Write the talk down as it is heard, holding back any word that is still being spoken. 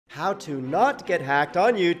How to not get hacked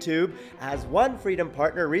on YouTube, as one Freedom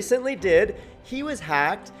partner recently did. He was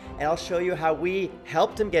hacked, and I'll show you how we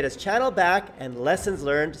helped him get his channel back and lessons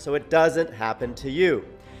learned so it doesn't happen to you.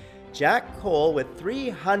 Jack Cole, with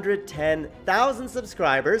 310,000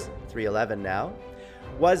 subscribers, 311 now,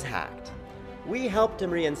 was hacked. We helped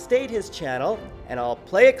him reinstate his channel, and I'll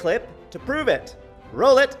play a clip to prove it.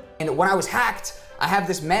 Roll it. And when I was hacked, I have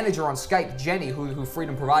this manager on Skype, Jenny, who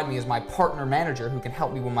Freedom provided me as my partner manager, who can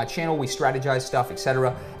help me with my channel. We strategize stuff,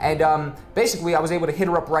 etc. And basically, I was able to hit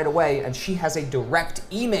her up right away, and she has a direct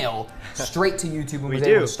email straight to YouTube, and was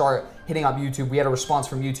able to start hitting up YouTube. We had a response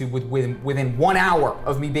from YouTube within 1 hour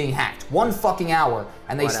of me being hacked. 1 fucking hour.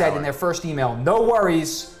 And they said in their first email, no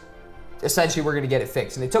worries, essentially we're gonna get it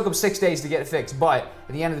fixed. And it took them 6 days to get it fixed, but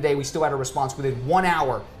at the end of the day, we still had a response within 1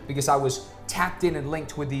 hour because I was tapped in and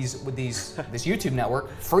linked with this YouTube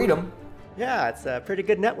network, Freedom. Yeah, it's a pretty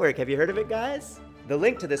good network. Have you heard of it, guys? The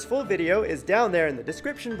link to this full video is down there in the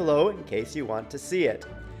description below in case you want to see it.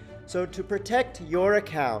 So to protect your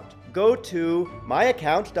account, go to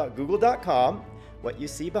myaccount.google.com, what you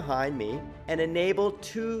see behind me, and enable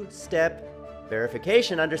 2-step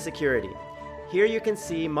verification under security. Here you can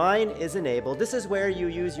see mine is enabled. This is where you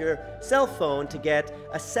use your cell phone to get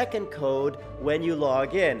a second code when you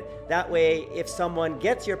log in. That way, if someone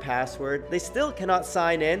gets your password, they still cannot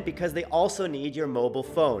sign in because they also need your mobile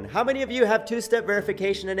phone. How many of you have 2-step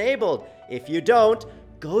verification enabled? If you don't,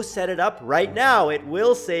 go set it up right now. It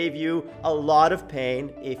will save you a lot of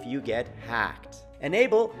pain if you get hacked.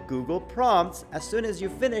 Enable Google Prompts as soon as you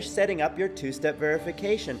finish setting up your 2-step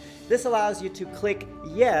verification. This allows you to click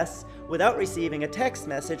yes without receiving a text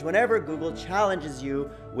message whenever Google challenges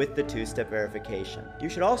you with the 2-step verification. You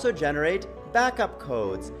should also generate backup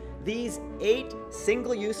codes. These 8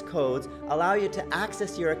 single-use codes allow you to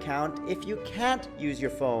access your account if you can't use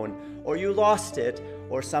your phone, or you lost it,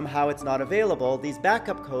 or somehow it's not available. These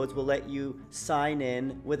backup codes will let you sign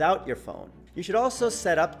in without your phone. You should also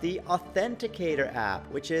set up the Authenticator app,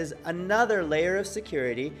 which is another layer of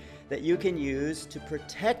security that you can use to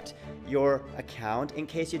protect your account in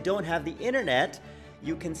case you don't have the internet.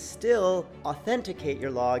 You can still authenticate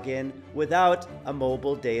your login without a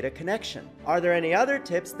mobile data connection. Are there any other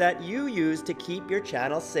tips that you use to keep your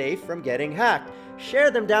channel safe from getting hacked?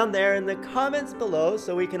 Share them down there in the comments below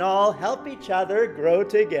so we can all help each other grow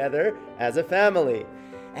together as a family.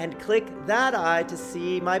 And click that eye to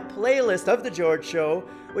see my playlist of The George Show,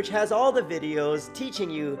 which has all the videos teaching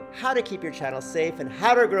you how to keep your channel safe and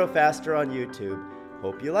how to grow faster on YouTube.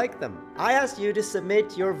 Hope you like them. I asked you to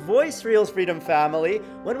submit your voice reels, Freedom family,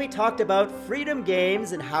 when we talked about Freedom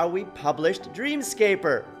games and how we published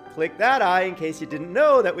Dreamscaper. Click that eye in case you didn't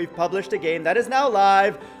know that we've published a game that is now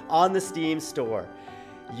live on the Steam store.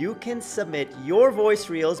 You can submit your voice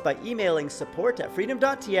reels by emailing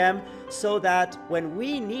support@freedom.tm so that when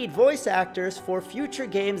we need voice actors for future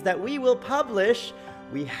games that we will publish,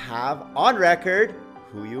 we have on record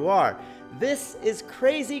who you are. This is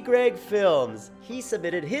Crazy Greg Films. He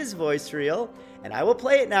submitted his voice reel, and I will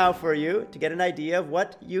play it now for you to get an idea of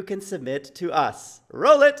what you can submit to us.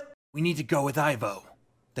 Roll it! We need to go with Ivo.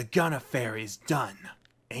 The gun affair is done.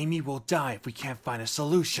 Amy will die if we can't find a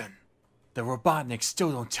solution. The Robotniks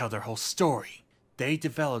still don't tell their whole story. They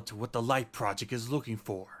developed what the Light Project is looking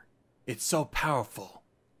for. It's so powerful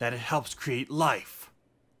that it helps create life.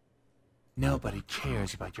 Nobody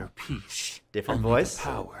cares about your peace. Different only voice. The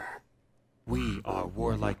power. We are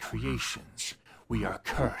warlike creations. We are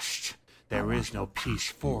cursed. There is no peace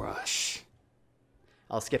for us.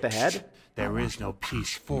 I'll skip ahead. There is no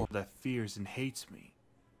peace for that fears and hates me.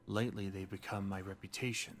 Lately they've become my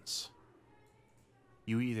reputations.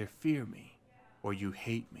 You either fear me, or you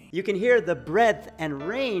hate me. You can hear the breadth and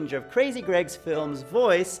range of Crazy Greg's Films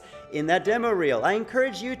voice in that demo reel. I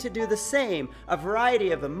encourage you to do the same, a variety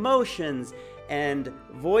of emotions and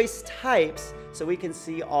voice types so we can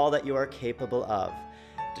see all that you are capable of.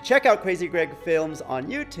 To check out Crazy Greg Films on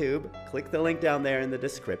YouTube, click the link down there in the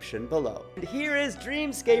description below. And here is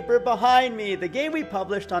Dreamscaper behind me, the game we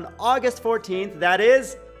published on August 14th that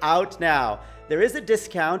is out now. There is a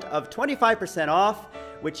discount of 25% off,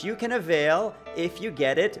 which you can avail if you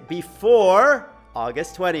get it before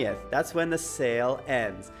August 20th. That's when the sale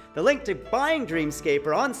ends. The link to buying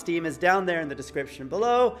Dreamscaper on Steam is down there in the description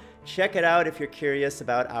below. Check it out if you're curious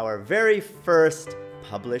about our very first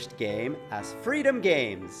published game as Freedom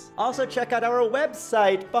Games. Also check out our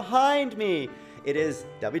website behind me. It is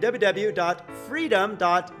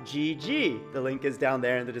www.freedom.gg. The link is down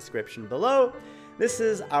there in the description below. This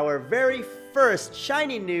is our very first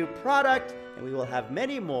shiny new product, and we will have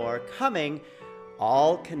many more coming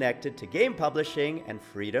all connected to game publishing and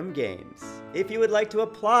Freedom Games. If you would like to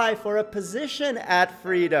apply for a position at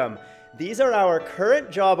Freedom, these are our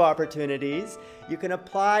current job opportunities. You can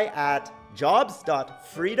apply at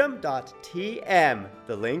jobs.freedom.tm.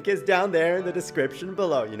 The link is down there in the description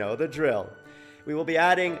below. You know the drill. We will be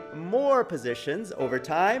adding more positions over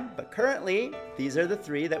time, but currently, these are the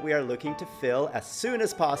 3 that we are looking to fill as soon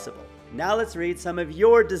as possible. Now let's read some of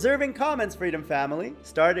your deserving comments, Freedom Family,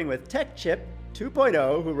 starting with TechChip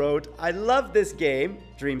 2.0, who wrote, "I love this game,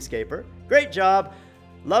 Dreamscaper. Great job.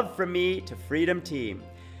 Love from me to Freedom Team.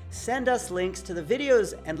 Send us links to the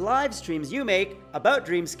videos and live streams you make about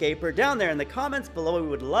Dreamscaper down there in the comments below. We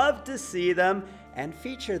would love to see them and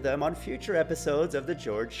feature them on future episodes of The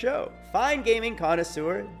George Show." Fine Gaming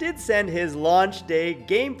Connoisseur did send his launch day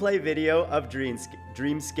gameplay video of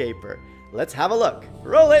Dreamscaper. Let's have a look.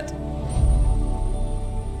 Roll it!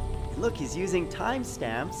 Look, he's using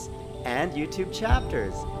timestamps and YouTube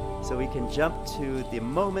chapters, so we can jump to the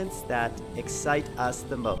moments that excite us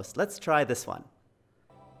the most. Let's try this one.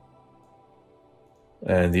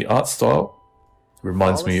 And the art style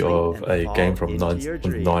reminds me of a game from the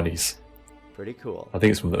 90s. Pretty cool. I think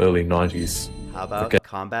it's from the early 90s. How about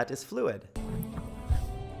combat is fluid?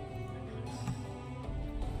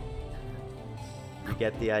 You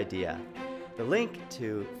get the idea. The link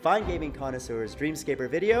to Fine Gaming Connoisseur's Dreamscaper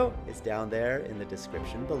video is down there in the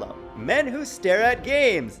description below. Men Who Stare at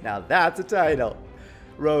Games, now that's a title,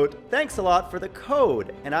 wrote, "Thanks a lot for the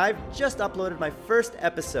code, and I've just uploaded my first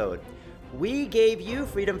episode. We gave you,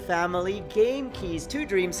 Freedom Family, game keys to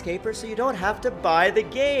Dreamscaper so you don't have to buy the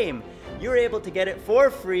game. You're able to get it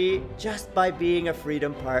for free just by being a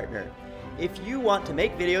Freedom partner. If you want to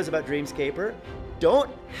make videos about Dreamscaper,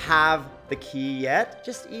 don't have the key yet,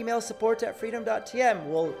 just email support@freedom.tm.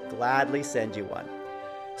 We'll gladly send you one."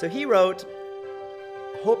 So he wrote,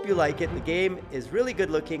 "Hope you like it. The game is really good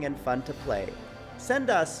looking and fun to play. Send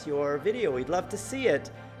us your video. We'd love to see it.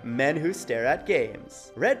 Men Who Stare at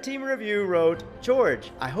Games." Red Team Review wrote,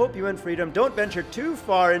 "George, I hope you and Freedom don't venture too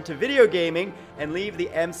far into video gaming and leave the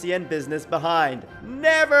MCN business behind.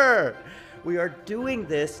 Never! We are doing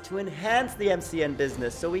this to enhance the MCN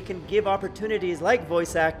business so we can give opportunities like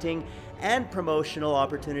voice acting and promotional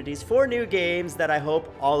opportunities for new games that I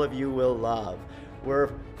hope all of you will love. We're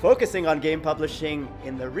focusing on game publishing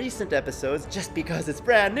in the recent episodes just because it's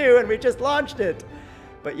brand new and we just launched it.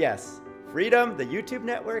 But yes, Freedom, the YouTube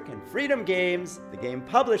network, and Freedom Games, the game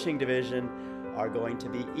publishing division, are going to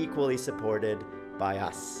be equally supported by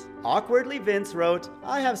us." Awkwardly Vince wrote,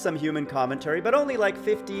 "I have some human commentary, but only like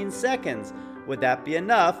 15 seconds. Would that be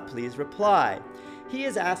enough? Please reply." He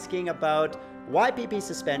is asking about YPP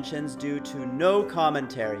suspensions due to no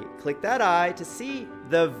commentary. Click that eye to see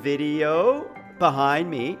the video behind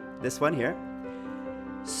me, this one here,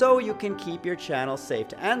 so you can keep your channel safe.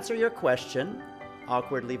 To answer your question,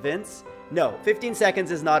 Awkwardly Vince, no, 15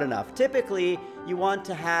 seconds is not enough. Typically, you want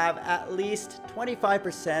to have at least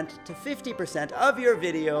 25% to 50% of your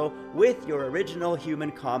video with your original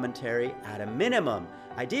human commentary at a minimum.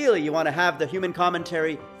 Ideally, you want to have the human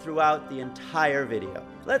commentary throughout the entire video.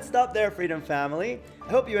 Let's stop there, Freedom Family. I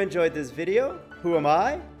hope you enjoyed this video. Who am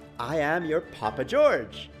I? I am your Papa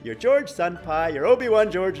George, your George Sunpie, your Obi-Wan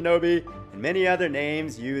George Nobi, and many other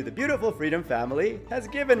names you, the beautiful Freedom Family, has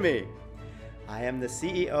given me. I am the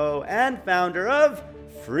CEO and founder of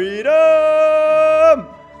Freedom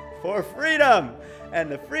for Freedom and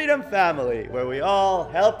the Freedom Family, where we all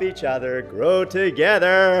help each other grow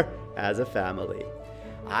together as a family.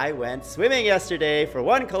 I went swimming yesterday for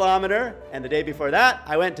 1 kilometer, and the day before that,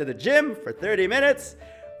 I went to the gym for 30 minutes.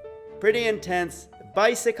 Pretty intense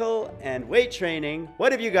bicycle and weight training.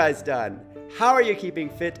 What have you guys done? How are you keeping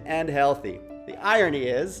fit and healthy? The irony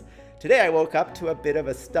is, today I woke up to a bit of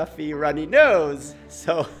a stuffy, runny nose,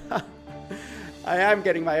 so I am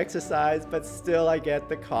getting my exercise, but still I get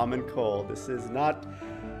the common cold. This is not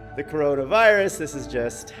the coronavirus, this is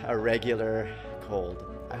just a regular cold.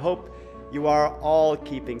 I hope you are all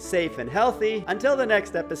keeping safe and healthy. Until the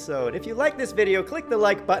next episode, if you like this video, click the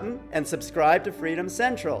like button and subscribe to Freedom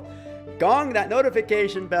Central. Gong that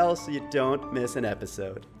notification bell so you don't miss an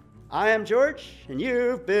episode. I am George, and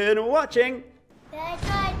you've been watching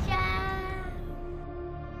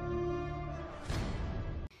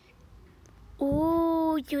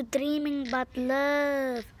Ooh, you dreaming about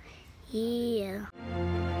love. Yeah.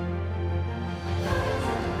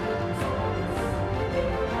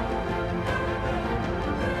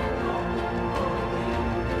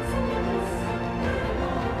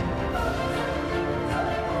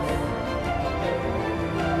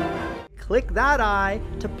 click that I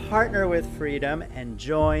to partner with Freedom and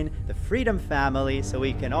join the Freedom family so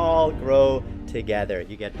we can all grow together.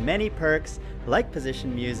 You get many perks like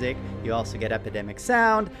position music. You also get Epidemic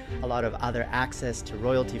Sound, a lot of other access to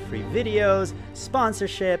royalty-free videos,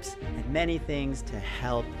 sponsorships, and many things to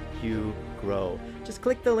help you grow. Just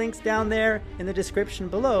click the links down there in the description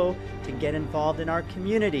below to get involved in our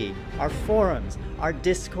community, our forums, our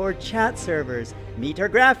Discord chat servers, meet our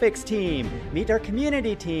graphics team, meet our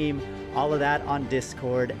community team, all of that on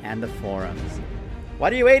Discord and the forums.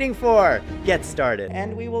 What are you waiting for? Get started.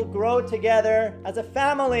 And we will grow together as a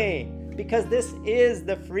family, because this is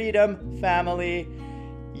the Freedom family.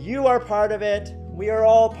 You are part of it, we are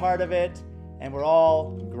all part of it, and we're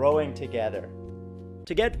all growing together.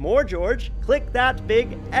 To get more George, click that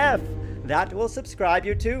big F. That will subscribe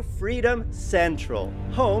you to Freedom Central,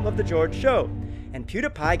 home of The George Show. And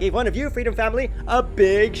PewDiePie gave one of you, Freedom Family, a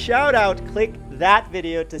big shout out. Click that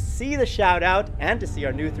video to see the shout out and to see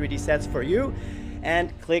our new 3D sets for you.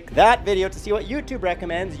 And click that video to see what YouTube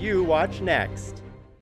recommends you watch next.